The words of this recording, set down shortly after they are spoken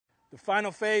The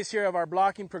final phase here of our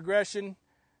blocking progression,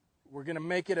 we're going to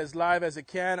make it as live as it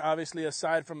can. Obviously,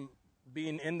 aside from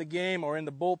being in the game or in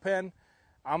the bullpen,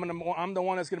 I'm the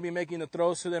one that's going to be making the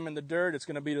throws to them in the dirt. It's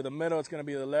going to be to the middle. It's going to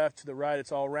be to the left, to the right.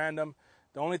 It's all random.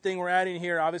 The only thing we're adding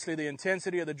here, obviously the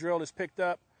intensity of the drill is picked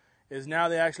up, is now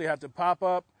they actually have to pop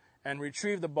up and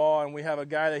retrieve the ball, and we have a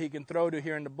guy that he can throw to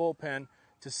here in the bullpen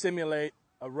to simulate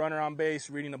a runner on base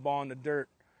reading the ball in the dirt.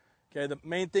 Okay, the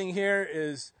main thing here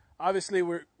is obviously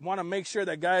we want to make sure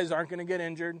that guys aren't going to get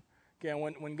injured. Okay,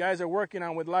 when guys are working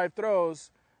on with live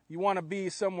throws, you want to be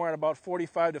somewhere at about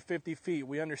 45 to 50 feet.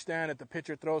 We understand that the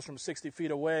pitcher throws from 60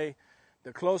 feet away.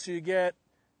 The closer you get,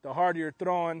 the harder you're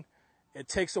throwing. It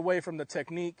takes away from the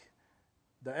technique.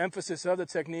 The emphasis of the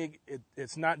technique,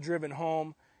 it's not driven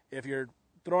home. If you're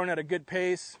throwing at a good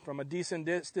pace from a decent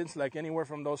distance, like anywhere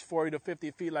from those 40 to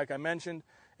 50 feet like I mentioned,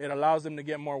 it allows them to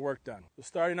get more work done. So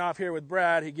starting off here with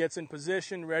Brad, he gets in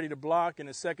position, ready to block in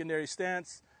his secondary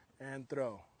stance, and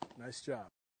throw. Nice job.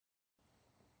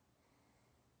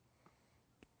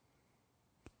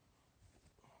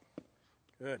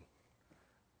 Good.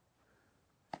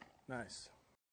 Nice.